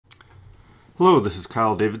Hello, this is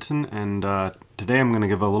Kyle Davidson, and today I'm going to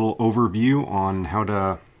give a little overview on how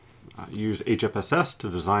to use HFSS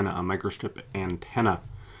to design a microstrip antenna.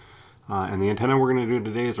 And the antenna we're going to do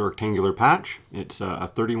today is a rectangular patch. It's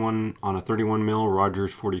a 31 mil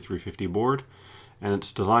Rogers 4350 board, and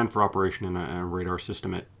it's designed for operation in a radar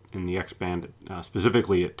system in the X-band,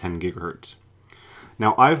 specifically at 10 gigahertz.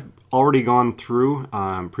 Now, I've already gone through,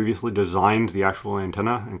 previously designed the actual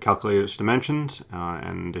antenna and calculated its dimensions,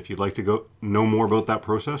 and if you'd like to know more about that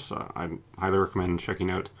process, I highly recommend checking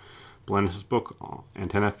out Blandis' book,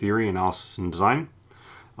 Antenna Theory, Analysis, and Design.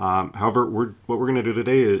 However, what we're going to do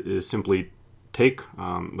today is simply take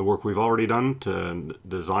the work we've already done to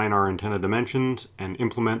design our antenna dimensions and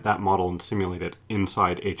implement that model and simulate it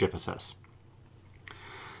inside HFSS.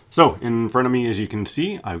 So, in front of me, as you can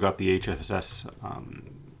see, I've got the HFSS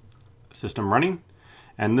system running,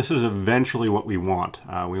 and this is eventually what we want.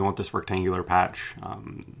 We want this rectangular patch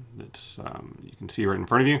that's, you can see right in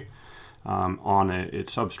front of you, on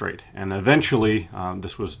its substrate. And eventually,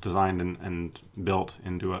 this was designed and built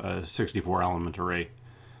into a 64 element array.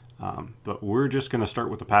 But we're just going to start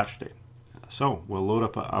with the patch today. So, we'll load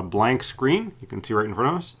up a blank screen, you can see right in front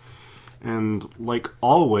of us. And like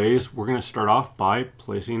always, we're going to start off by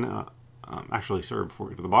placing, before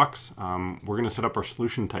we go to the box, we're going to set up our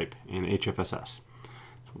solution type in HFSS. So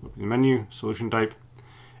we'll go to the menu, solution type,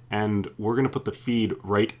 and we're going to put the feed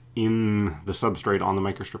right in the substrate on the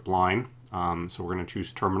microstrip line. So we're going to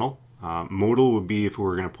choose terminal. Modal would be if we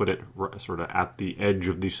were going to put it sort of at the edge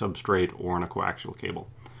of the substrate or on a coaxial cable.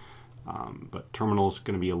 But terminal is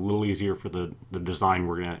going to be a little easier for the design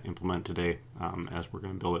we're going to implement today, as we're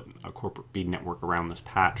going to build a corporate feed network around this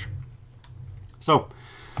patch. So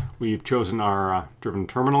we've chosen our driven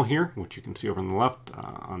terminal here, which you can see over on the left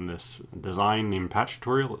on this design named patch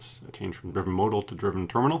tutorial. It's a change from driven modal to driven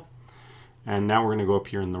terminal. And now we're going to go up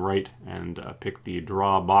here on the right and pick the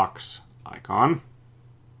draw box icon.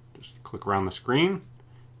 Just click around the screen,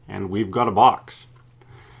 and we've got a box.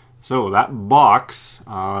 So that box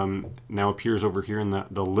now appears over here in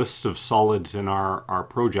the list of solids in our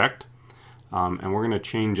project. And we're going to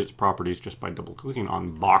change its properties just by double clicking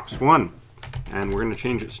on box 1. And we're going to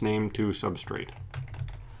change its name to substrate.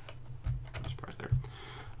 Right there.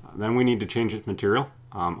 Then we need to change its material.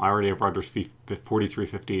 I already have Rogers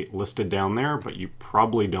 4350 listed down there, but you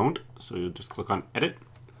probably don't. So you'll just click on edit,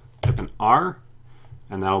 type in R,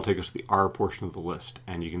 and that'll take us to the R portion of the list.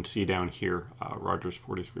 And you can see down here, Rogers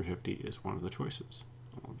 4350 is one of the choices.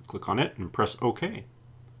 I'll click on it and press OK.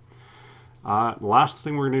 The last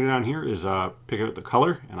thing we're going to do down here is pick out the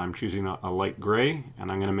color, and I'm choosing a light gray,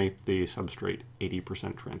 and I'm going to make the substrate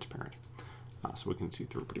 80% transparent, so we can see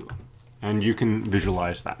through pretty well. And you can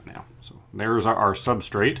visualize that now. So there's our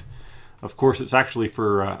substrate. Of course, it's actually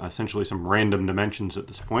for essentially some random dimensions at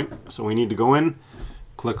this point. So we need to go in,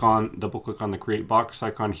 double click on the create box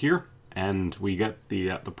icon here, and we get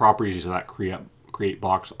the properties of that create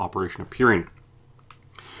box operation appearing.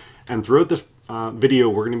 And throughout this video,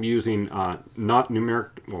 we're going to be using we're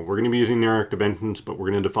going to be using numeric dimensions, but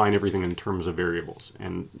we're going to define everything in terms of variables.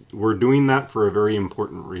 And we're doing that for a very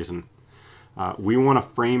important reason. We want to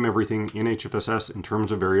frame everything in HFSS in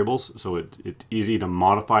terms of variables, so it's easy to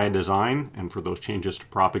modify a design and for those changes to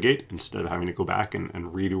propagate instead of having to go back and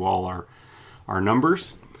redo all our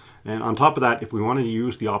numbers. And on top of that, if we want to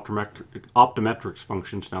use the optometrics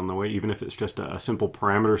functions down the way, even if it's just a simple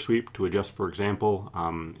parameter sweep to adjust, for example,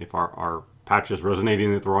 if our patch is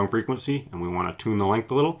resonating at the wrong frequency and we want to tune the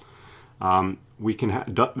length a little, we can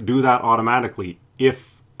do that automatically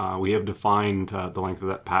if we have defined the length of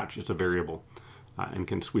that patch as a variable and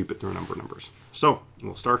can sweep it through a number of numbers. So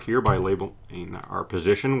we'll start here by labeling our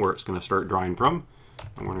position where it's going to start drawing from.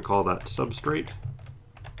 I'm going to call that substrate.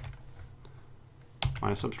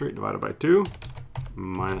 Minus substrate divided by 2,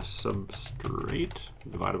 minus substrate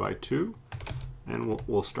divided by 2, and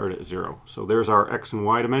we'll start at 0. So there's our X and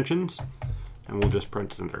Y dimensions, and we'll just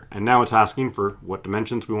press enter. And now it's asking for what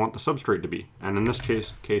dimensions we want the substrate to be. And in this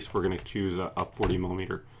case we're going to choose a 40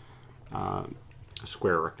 millimeter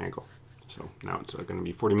square rectangle. So now it's going to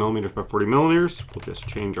be 40 millimeters by 40 millimeters. We'll just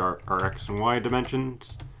change our X and Y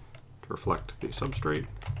dimensions to reflect the substrate.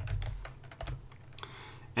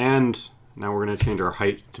 And now we're going to change our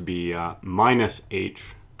height to be minus h,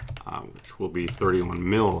 which will be 31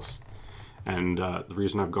 mils. And the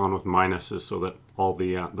reason I've gone with minus is so that all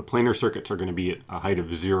the planar circuits are going to be at a height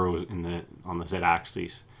of 0 on the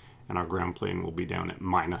z-axis, and our ground plane will be down at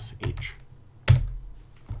minus h.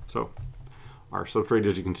 So our substrate,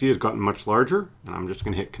 as you can see, has gotten much larger, and I'm just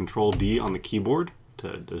going to hit Control D on the keyboard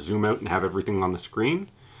to zoom out and have everything on the screen,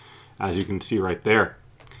 as you can see right there.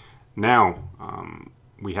 Now,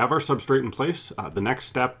 we have our substrate in place. The next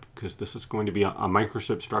step, because this is going to be a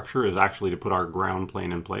microstrip structure, is actually to put our ground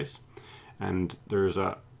plane in place. And there's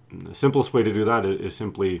the simplest way to do that is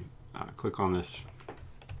simply click on this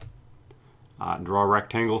draw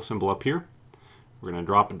rectangle symbol up here. We're going to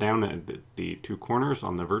drop it down at the two corners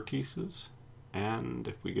on the vertices. And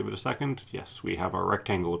if we give it a second, yes, we have our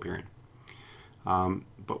rectangle appearing.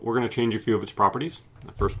 But we're going to change a few of its properties.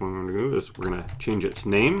 The first one we're going to do is we're going to change its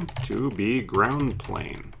name to be ground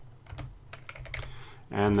plane.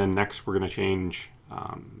 And then next we're going to change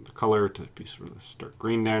the color to be sort of dark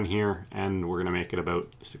green down here, and we're going to make it about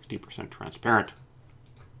 60% transparent.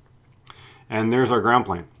 And there's our ground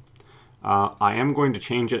plane. I am going to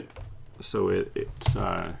change it so it's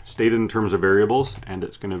stated in terms of variables, and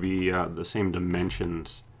it's going to be the same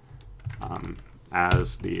dimensions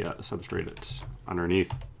as the substrate it's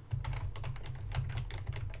underneath.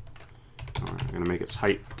 I'm going to make its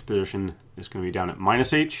height position is going to be down at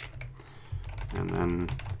 -h, and then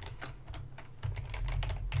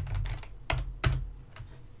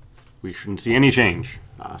we shouldn't see any change,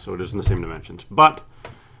 so it is in the same dimensions. But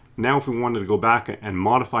now if we wanted to go back and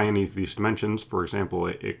modify any of these dimensions, for example,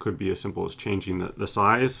 it could be as simple as changing the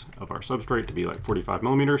size of our substrate to be like 45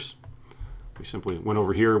 millimeters. We simply went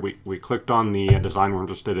over here, we clicked on the design we're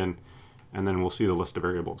interested in, and then we'll see the list of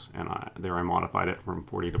variables. And there I modified it from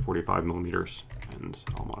 40 to 45 millimeters, and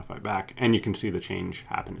I'll modify it back. And you can see the change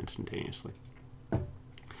happen instantaneously.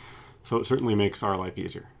 So it certainly makes our life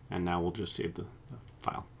easier. And now we'll just save the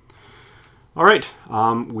file. All right,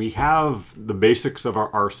 we have the basics of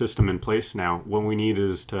our system in place now. What we need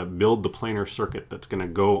is to build the planar circuit that's going to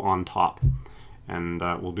go on top. And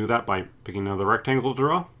we'll do that by picking another rectangle to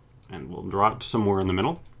draw. And we'll draw it somewhere in the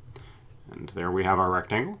middle. And there we have our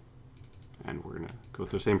rectangle. And we're going to go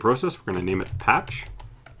through the same process. We're going to name it patch.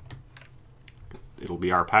 It'll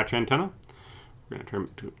be our patch antenna. We're going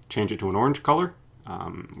to change it to an orange color.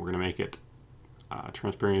 We're going to make it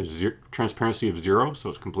transparency of 0, so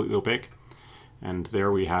it's completely opaque. And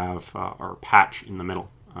there we have our patch in the middle.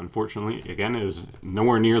 Unfortunately, again, it is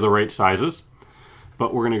nowhere near the right sizes.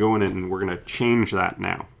 But we're going to go in and we're going to change that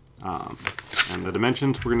now. And the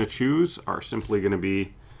dimensions we're going to choose are simply going to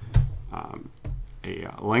be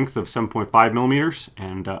a length of 7.5 millimeters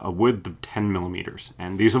and a width of 10 millimeters.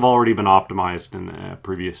 And these have already been optimized in a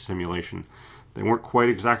previous simulation. They weren't quite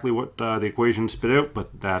exactly what the equation spit out,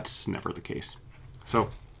 but that's never the case. So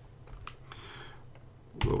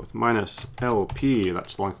we'll go with minus LP,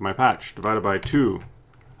 that's the length of my patch, divided by 2.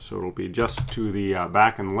 So it'll be just to the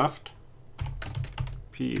back and left.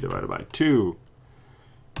 P divided by 2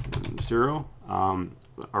 and 0.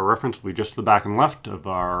 Our reference will be just to the back and left of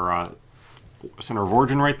our center of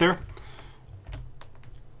origin right there.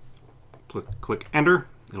 Click enter.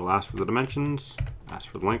 It'll ask for the dimensions, ask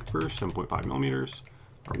for the length first, 7.5 millimeters.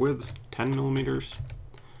 Our width, 10 millimeters.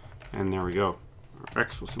 And there we go. Our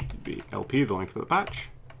X will simply be LP, the length of the patch,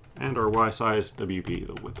 and our Y size, WP,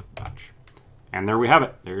 the width of the patch. And there we have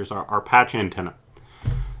it. There's our patch antenna.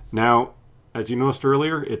 Now, as you noticed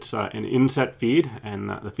earlier, it's an inset feed, and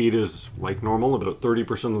the feed is, like normal, about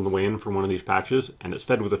 30% of the way in from one of these patches, and it's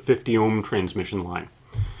fed with a 50 ohm transmission line.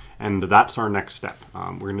 And that's our next step.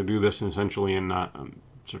 We're going to do this essentially in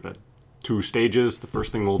sort of 2 stages. The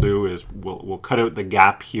first thing we'll do is we'll cut out the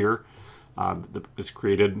gap here that is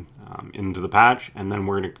created into the patch, and then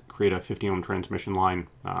we're going to create a 50 ohm transmission line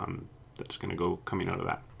that's going to go coming out of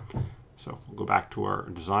that. So we'll go back to our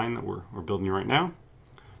design that we're building right now.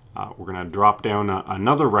 We're going to drop down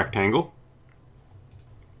another rectangle,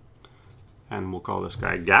 and we'll call this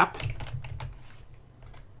guy gap,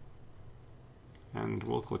 and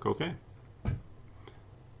we'll click OK.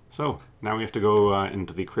 So now we have to go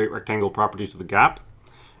into the create rectangle properties of the gap,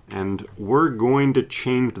 and we're going to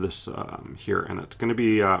change this here, and it's going to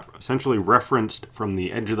be essentially referenced from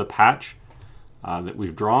the edge of the patch that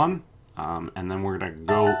we've drawn, and then we're going to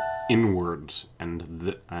go inwards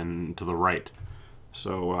and to the right.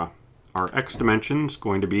 So our X dimension is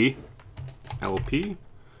going to be LP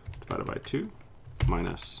divided by 2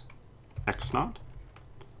 minus X naught,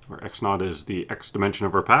 where X naught is the X dimension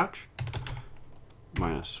of our patch,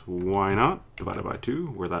 minus Y naught divided by 2,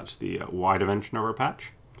 where that's the Y dimension of our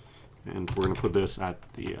patch. And we're going to put this at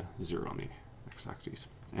the 0 on the X-axis.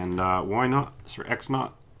 And X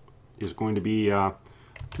naught is going to be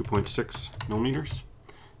 2.6 millimeters,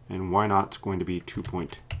 and Y naught is going to be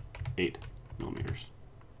 2.8 millimeters.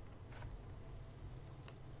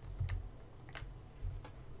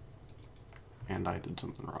 And I did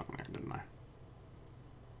something wrong there, didn't I?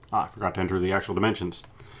 I forgot to enter the actual dimensions.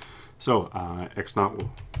 So X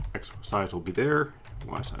size will be there,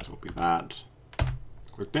 Y size will be that.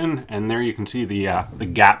 Clicked in, and there you can see the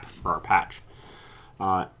gap for our patch.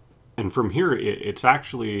 And from here, it's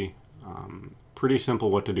actually pretty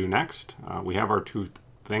simple what to do next. We have our two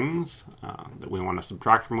things that we want to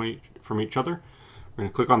subtract from each other. We're going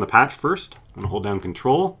to click on the patch first. I'm going to hold down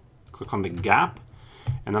Control, click on the gap,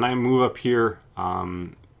 and then I move up here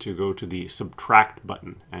to go to the Subtract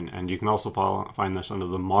button. And you can also find this under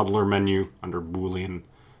the Modeler menu under Boolean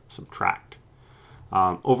Subtract.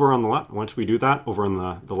 Over on the left, once we do that, over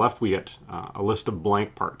on the left we get a list of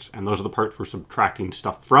blank parts, and those are the parts we're subtracting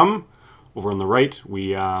stuff from. Over on the right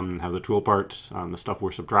we have the tool parts, the stuff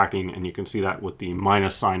we're subtracting, and you can see that with the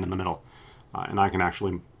minus sign in the middle. And I can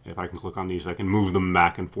actually, if I can click on these, I can move them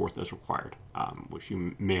back and forth as required, which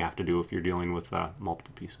you may have to do if you're dealing with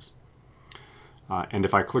multiple pieces. And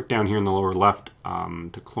if I click down here in the lower left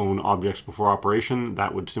to clone objects before operation,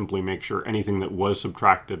 that would simply make sure anything that was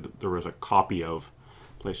subtracted there was a copy of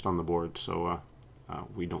placed on the board, so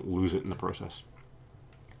we don't lose it in the process.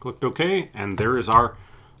 Clicked OK, and there is our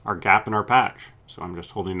gap in our patch. So I'm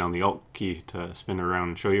just holding down the Alt key to spin it around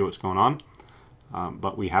and show you what's going on.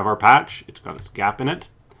 But we have our patch, it's got its gap in it.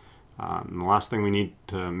 And the last thing we need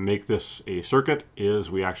to make this a circuit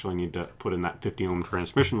is we actually need to put in that 50 ohm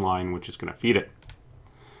transmission line, which is going to feed it.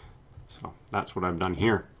 So that's what I've done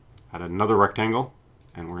here. Add another rectangle,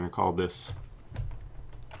 and we're going to call this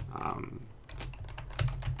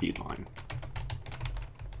feed line.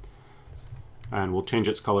 And we'll change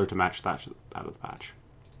its color to match that of the patch.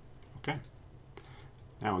 Okay.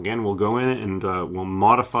 Now again, we'll go in and we'll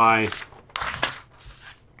modify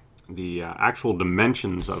the actual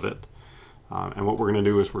dimensions of it. And what we're going to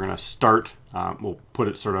do is we're going to start, we'll put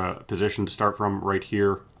it sort of position to start from right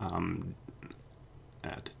here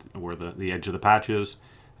at where the edge of the patch is,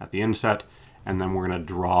 at the inset, and then we're going to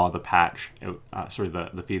draw the patch out,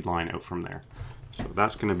 the feed line out from there. So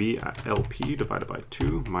that's going to be at LP divided by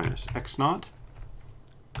 2 minus X naught,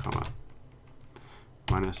 comma,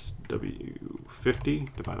 minus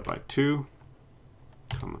W50 divided by 2,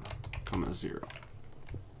 comma 0.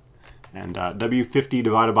 And W50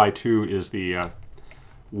 divided by 2 is the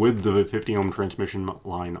width of a 50 ohm transmission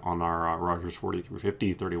line on our Rogers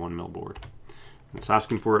 4350 31 mil board. And it's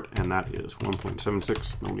asking for it, and that is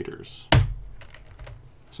 1.76 millimeters.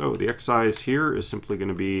 So the X size here is simply going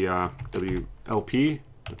to be WLP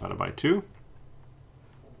divided by 2.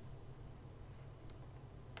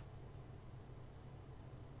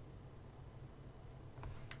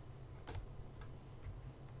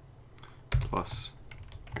 Plus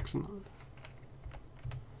X naught.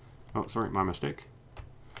 Oh, sorry, my mistake.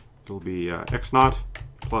 It'll be X naught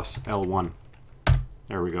plus L1.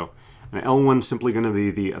 There we go. And L1 is simply going to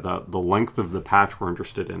be the length of the patch we're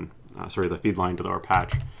interested in. The feed line to our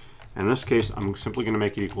patch. And in this case, I'm simply going to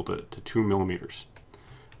make it equal to 2 millimeters.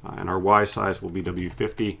 And our Y size will be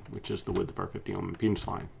W50, which is the width of our 50 ohm impedance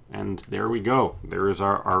line. And there we go. There is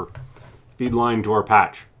our feed line to our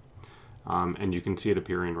patch. And you can see it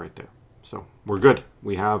appearing right there. So we're good.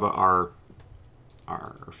 We have our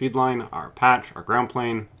feed line, our patch, our ground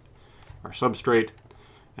plane, our substrate.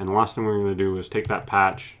 And the last thing we're going to do is take that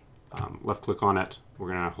patch, left click on it. We're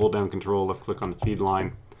going to hold down Control, left click on the feed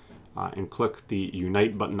line, and click the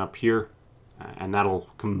Unite button up here. And that'll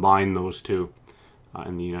combine those two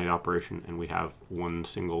in the Unite operation. And we have one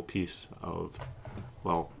single piece of,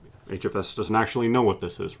 well, HFSS doesn't actually know what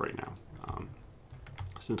this is right now,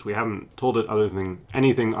 since we haven't told it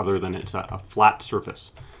anything other than it's a flat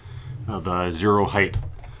surface of 0 height.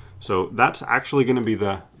 So that's actually going to be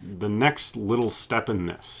the next little step in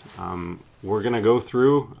this. We're going to go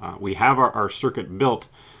through, we have our circuit built,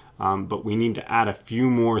 but we need to add a few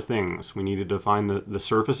more things. We need to define the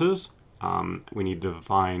surfaces. We need to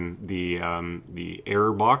define the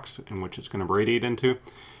error box in which it's going to radiate into,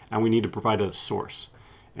 and we need to provide a source.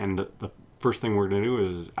 And the first thing we're going to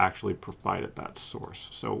do is actually provide it that source.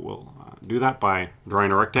 So we'll do that by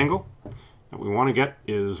drawing a rectangle. What we want to get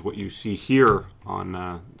is what you see here on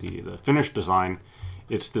the finished design.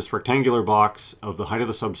 It's this rectangular box of the height of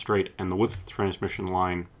the substrate and the width of the transmission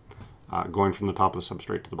line going from the top of the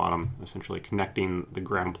substrate to the bottom, essentially connecting the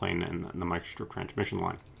ground plane and the microstrip transmission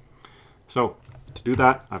line. So to do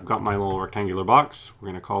that, I've got my little rectangular box. We're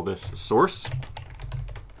going to call this source.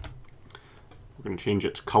 We're going to change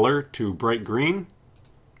its color to bright green,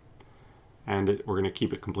 and we're going to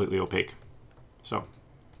keep it completely opaque. So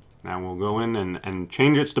now we'll go in and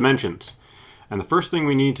change its dimensions. And the first thing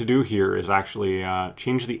we need to do here is actually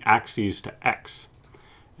change the axes to X.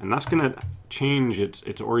 And that's going to change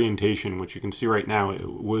its orientation, which you can see right now. It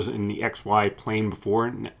was in the XY plane before,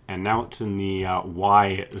 and now it's in the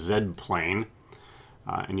YZ plane.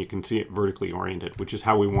 and you can see it vertically oriented, which is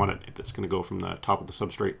how we want it if it's going to go from the top of the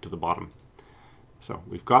substrate to the bottom. So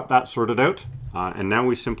we've got that sorted out, and now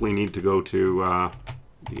we simply need to go to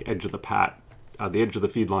the edge of the edge of the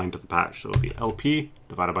feed line to the patch. So the LP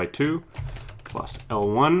divided by 2 plus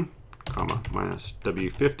L1, comma, minus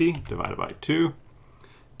W50 divided by 2,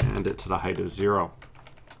 and it's at a height of 0.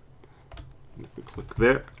 And if we click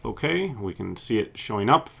there, OK, we can see it showing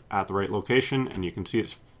up at the right location, and you can see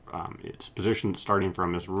its position starting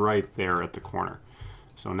from is right there at the corner.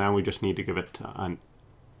 So now we just need to give it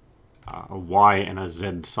a Y and a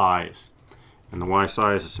Z size. And the Y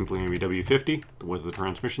size is simply going to be W50, the width of the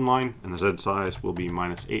transmission line, and the Z size will be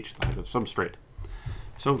minus H, the height of the substrate.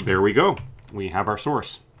 So there we go. We have our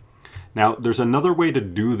source. Now there's another way to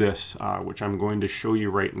do this, which I'm going to show you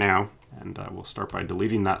right now, and we'll start by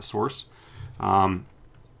deleting that source. And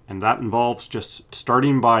that involves just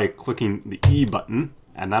starting by clicking the E button,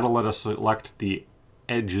 and that'll let us select the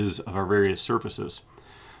edges of our various surfaces.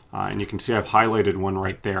 And you can see I've highlighted one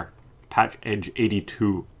right there, patch edge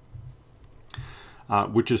 82,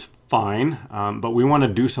 which is fine, but we want to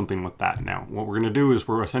do something with that now. What we're going to do is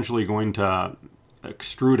we're essentially going to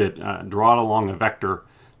extrude it, draw it along a vector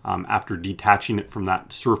after detaching it from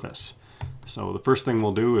that surface. So the first thing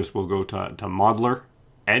we'll do is we'll go to Modeler,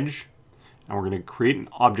 Edge, and we're going to create an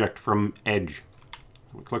object from Edge.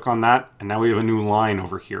 So we click on that, and now we have a new line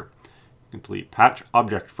over here. You can delete Patch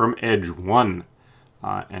Object from Edge 1,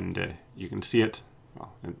 and you can see it.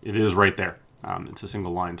 Well, it is right there. It's a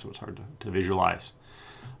single line, so it's hard to visualize.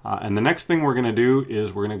 And the next thing we're going to do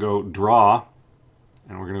is we're going to go Draw,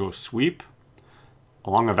 and we're going to go Sweep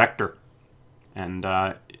along a vector. And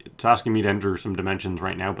it's asking me to enter some dimensions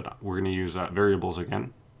right now, but we're going to use variables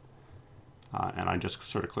again. And I just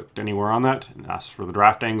sort of clicked anywhere on that and asks for the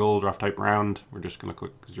draft angle, draft type round. We're just going to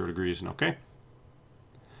click 0 degrees and OK.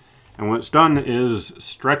 And what it's done is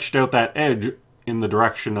stretched out that edge in the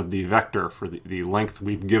direction of the vector for the length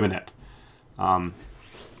we've given it.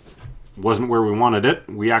 Wasn't where we wanted it.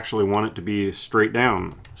 We actually want it to be straight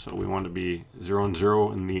down. So we want it to be 0 and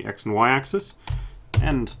 0 in the X and Y axis,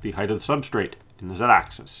 and the height of the substrate in the Z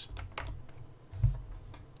axis.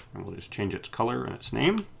 And we'll just change its color and its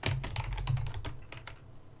name.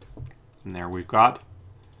 And there we've got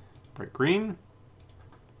bright green.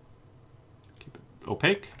 Keep it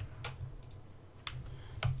opaque.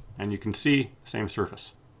 And you can see the same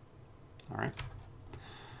surface. All right.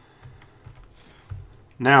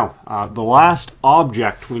 Now, the last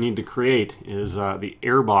object we need to create is the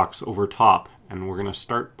air box over top. And we're going to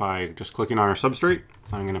start by just clicking on our substrate.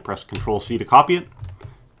 I'm going to press Control-C to copy it,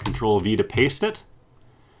 Control-V to paste it,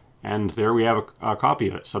 and there we have a copy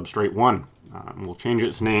of it, substrate 1. We'll change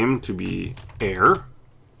its name to be air.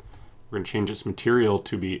 We're going to change its material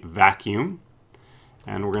to be vacuum,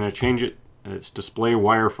 and we're going to change its display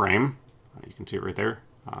wireframe. You can see it right there.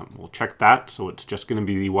 We'll check that, so it's just going to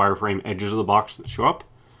be the wireframe edges of the box that show up.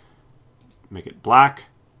 Make it black,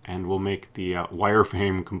 and we'll make the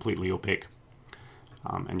wireframe completely opaque.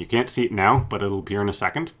 And you can't see it now, but it'll appear in a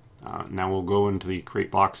second. Now we'll go into the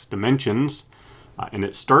Create Box Dimensions, and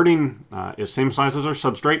it's starting, it's same size as our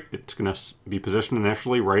substrate. It's going to be positioned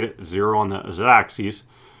initially right at 0 on the Z-axis,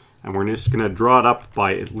 and we're just going to draw it up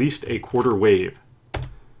by at least a quarter wave.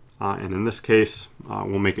 And in this case,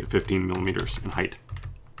 we'll make it 15 millimeters in height.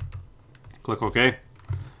 Click OK.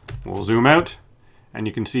 We'll zoom out, and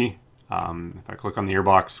you can see, if I click on the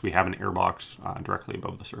airbox, we have an airbox directly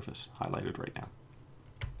above the surface, highlighted right now.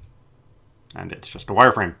 And it's just a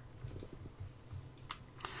wireframe.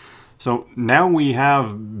 So now we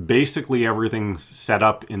have basically everything set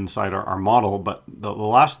up inside our model, but the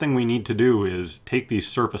last thing we need to do is take these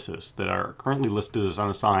surfaces that are currently listed as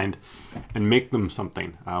unassigned and make them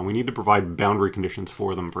something. We need to provide boundary conditions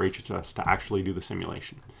for them for HFSS to actually do the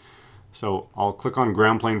simulation. So I'll click on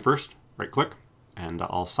ground plane first, right click, and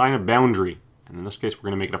I'll assign a boundary. And in this case, we're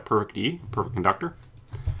going to make it a perfect E, perfect conductor.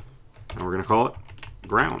 And we're going to call it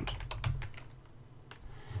ground.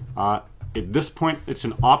 At this point, it's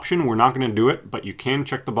an option. We're not going to do it, but you can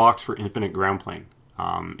check the box for infinite ground plane.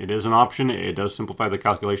 It is an option. It does simplify the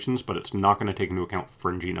calculations, but it's not going to take into account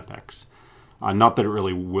fringing effects. Not that it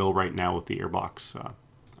really will right now with the airbox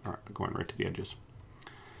going right to the edges.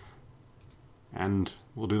 And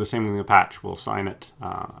we'll do the same thing with the patch. We'll assign it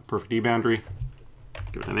a perfect E boundary,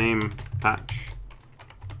 give it a name, patch,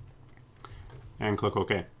 and click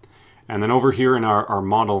OK. And then over here in our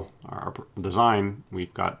model, our design,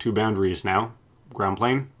 we've got two boundaries now. Ground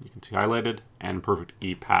plane, you can see highlighted, and perfect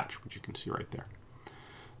E patch, which you can see right there.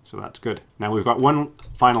 So that's good. Now we've got one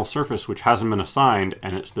final surface which hasn't been assigned,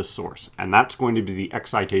 and it's this source. And that's going to be the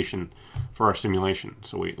excitation for our simulation.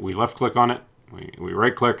 So we left click on it, we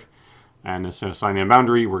right click, and instead of assigning a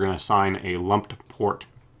boundary, we're going to assign a lumped port.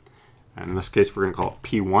 And in this case, we're going to call it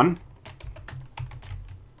P1.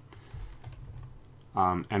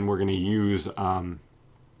 And we're going to use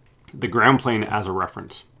the ground plane as a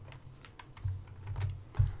reference.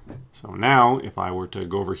 So now, if I were to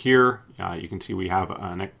go over here, you can see we have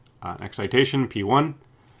an excitation, P1.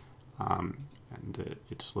 And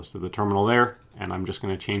it's listed the terminal there. And I'm just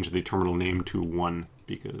going to change the terminal name to 1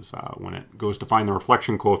 because when it goes to find the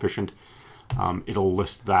reflection coefficient, it'll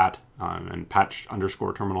list that, and patch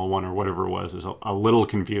underscore terminal 1 or whatever it was is a little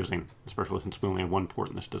confusing, especially since we only have one port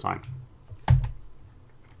in this design.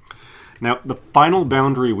 Now, the final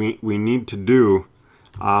boundary we need to do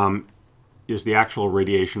is the actual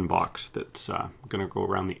radiation box that's going to go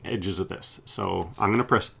around the edges of this. So I'm going to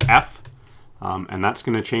press F, and that's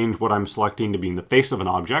going to change what I'm selecting to be in the face of an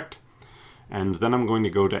object. And then I'm going to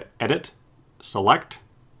go to Edit, Select,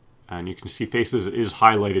 and you can see faces is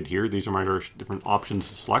highlighted here. These are my various different options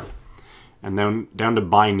to select. And then down to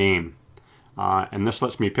by name. And this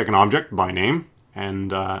lets me pick an object by name.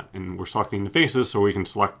 And we're selecting the faces, so we can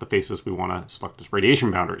select the faces we want to select as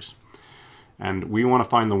radiation boundaries. And we want to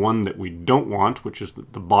find the one that we don't want, which is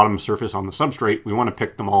the bottom surface on the substrate. We want to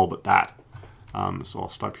pick them all but that. So I'll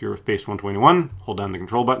stop here with face 121, hold down the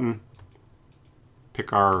control button,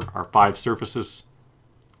 pick our 5 surfaces,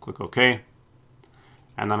 click OK.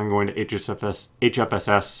 And then I'm going to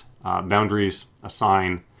HFSS boundaries,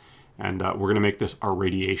 assign, and we're going to make this our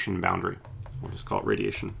radiation boundary. We'll just call it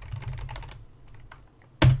radiation.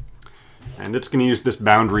 And it's going to use this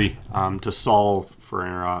boundary to solve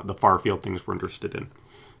for the far field things we're interested in.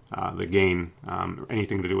 The gain,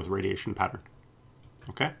 anything to do with radiation pattern.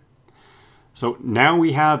 Okay? So now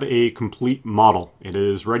we have a complete model. It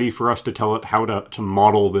is ready for us to tell it how to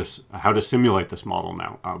model this, how to simulate this model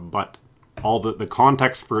now. But all the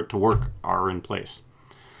context for it to work are in place.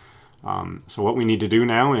 So what we need to do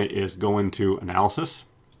now is go into Analysis,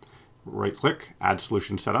 right-click, Add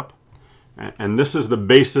Solution Setup. And this is the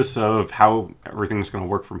basis of how everything's going to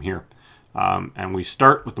work from here. And we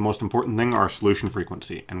start with the most important thing, our solution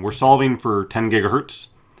frequency. And we're solving for 10 gigahertz.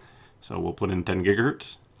 So we'll put in 10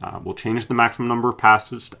 gigahertz. We'll change the maximum number of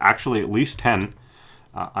passes to actually at least 10.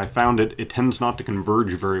 I found it tends not to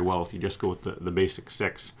converge very well if you just go with the basic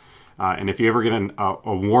 6. And if you ever get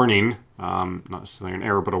a warning, not necessarily an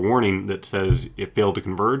error, but a warning that says it failed to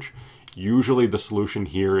converge, usually the solution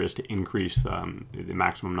here is to increase the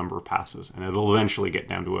maximum number of passes, and it'll eventually get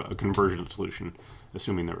down to a conversion solution,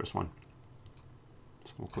 assuming there is one.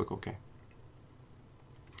 So we'll click OK.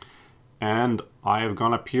 And I have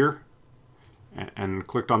gone up here and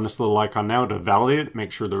clicked on this little icon now to validate it,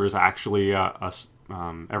 make sure there is actually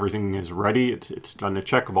everything is ready. It's done a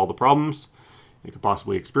check of all the problems you could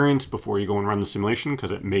possibly experience before you go and run the simulation, because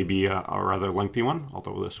it may be a rather lengthy one,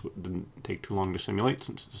 although this didn't take too long to simulate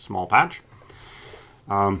since it's a small patch.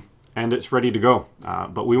 And it's ready to go.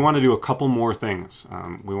 But we want to do a couple more things.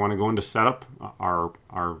 We want to go into Setup,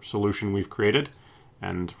 our solution we've created,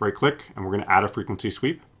 and right-click, and we're going to add a frequency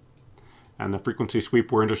sweep. And the frequency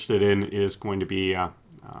sweep we're interested in is going to be a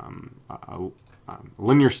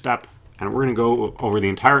linear step, and we're going to go over the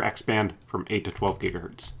entire X-band from 8 to 12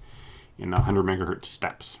 gigahertz. In 100 megahertz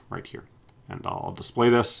steps right here. And I'll display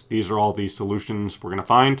this. These are all the solutions we're going to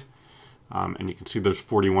find. And you can see there's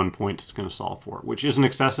 41 points it's going to solve for, which isn't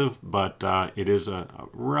excessive, but it is a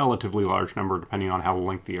relatively large number depending on how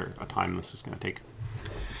lengthy a time this is going to take.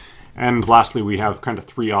 And lastly, we have kind of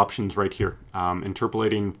 3 options right here.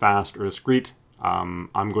 Interpolating, fast, or discrete.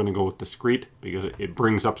 I'm going to go with discrete because it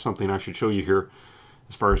brings up something I should show you here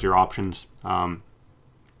as far as your options.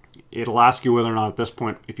 It'll ask you whether or not at this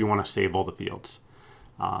point if you want to save all the fields.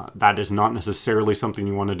 That is not necessarily something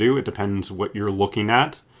you want to do. It depends what you're looking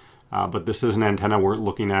at. But this is an antenna we're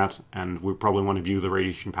looking at, and we probably want to view the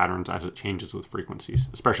radiation patterns as it changes with frequencies,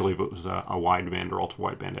 especially if it was a wideband or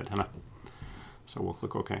ultra-wideband antenna. So we'll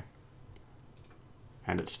click OK.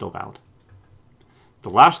 And it's still valid. The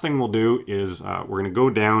last thing we'll do is we're going to go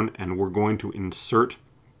down and we're going to insert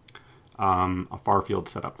a far field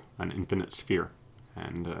setup, an infinite sphere.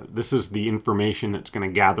 And this is the information that's going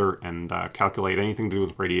to gather and calculate anything to do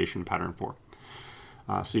with radiation pattern for.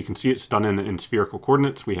 So you can see it's done in spherical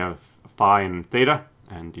coordinates. We have phi and theta,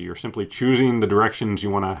 and you're simply choosing the directions you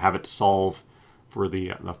want to have it solve for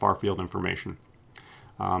the far field information.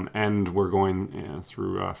 And we're going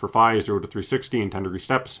through, for phi, 0 to 360 in 10-degree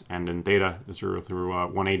steps, and in theta, 0 through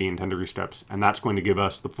 180 in 10-degree steps. And that's going to give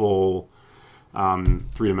us the full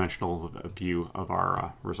 3-dimensional view of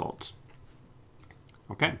our results.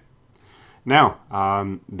 Okay, Now,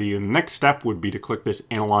 the next step would be to click this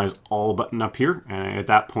Analyze All button up here, and at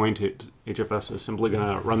that point, HFSS is simply going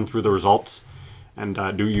to run through the results and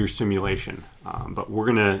do your simulation. But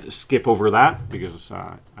we're going to skip over that because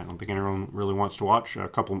I don't think anyone really wants to watch a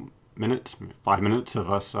couple minutes, 5 minutes of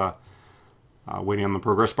us waiting on the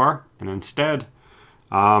progress bar. And instead,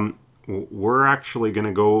 we're actually going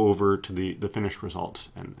to go over to the finished results.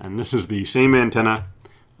 And this is the same antenna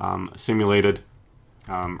simulated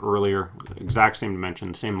earlier, exact same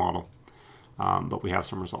dimensions, same model, but we have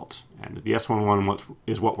some results. And the S11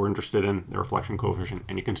 is what we're interested in, the reflection coefficient.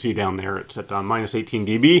 And you can see down there it's at minus 18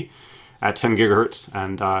 dB at 10 gigahertz,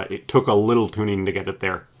 and it took a little tuning to get it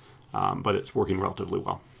there, but it's working relatively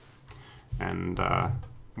well. And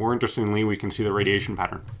more interestingly, we can see the radiation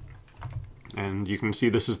pattern. And you can see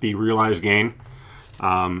this is the realized gain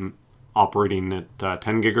operating at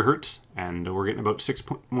 10 gigahertz, and we're getting about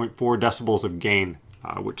 6.4 decibels of gain,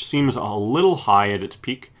 which seems a little high at its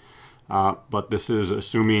peak, but this is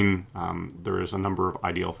assuming there is a number of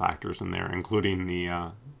ideal factors in there, including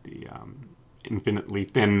the infinitely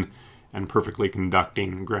thin and perfectly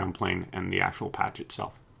conducting ground plane and the actual patch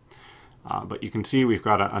itself. But you can see we've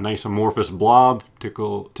got a nice amorphous blob,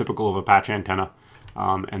 typical of a patch antenna,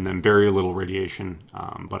 and then very little radiation,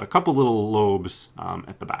 but a couple little lobes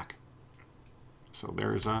at the back. So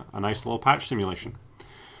there's a nice little patch simulation.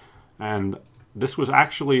 And this was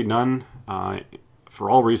actually done for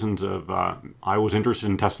all reasons of, I was interested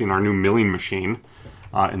in testing our new milling machine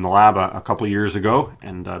in the lab a couple of years ago,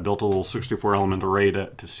 and built a little 64 element array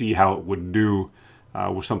to see how it would do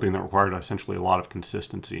with something that required essentially a lot of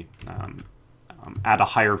consistency at a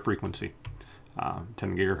higher frequency,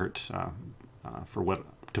 10 gigahertz,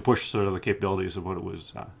 to push sort of the capabilities of what it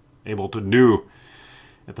was able to do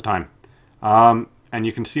at the time. And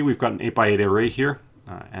you can see we've got an 8x8 array here.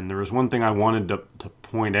 And there was one thing I wanted to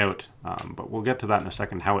point out, but we'll get to that in a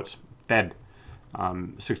second, how it's fed.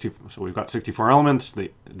 So we've got 64 elements,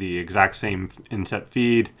 the exact same inset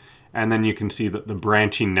feed, and then you can see that the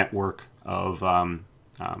branching network of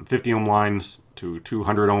 50 ohm lines to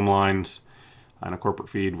 200 ohm lines, and a corporate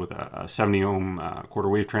feed with a 70 ohm quarter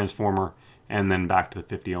wave transformer, and then back to the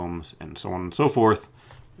 50 ohms, and so on and so forth,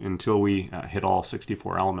 until we hit all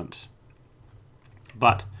 64 elements.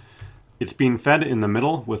 But it's being fed in the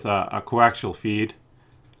middle with a coaxial feed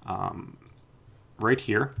right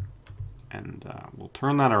here, and we'll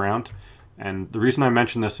turn that around. And the reason I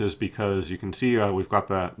mention this is because you can see we've got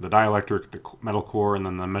the dielectric, the metal core, and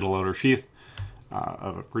then the metal outer sheath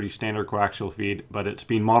of a pretty standard coaxial feed, but it's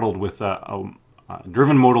being modeled with a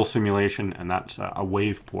driven modal simulation, and that's a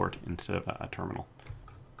wave port instead of a terminal.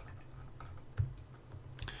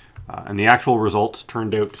 And the actual results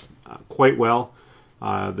turned out quite well.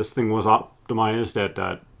 This thing was optimized at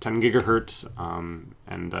 10 gigahertz,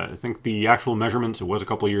 and I think the actual measurements, it was a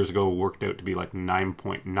couple of years ago, worked out to be like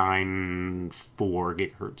 9.94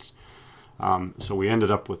 gigahertz. So we ended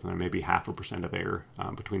up with maybe 0.5% of error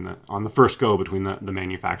on the first go between the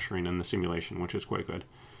manufacturing and the simulation, which is quite good.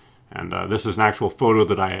 And this is an actual photo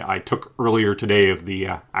that I took earlier today of the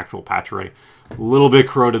actual patch array. A little bit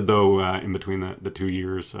corroded though in between the 2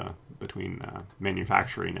 years between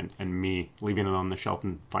manufacturing and me leaving it on the shelf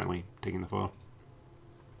and finally taking the photo.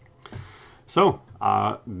 So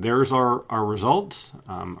there's our results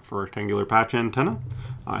for our rectangular patch antenna.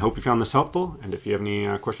 I hope you found this helpful, and if you have any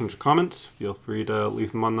questions or comments, feel free to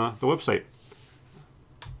leave them on the website.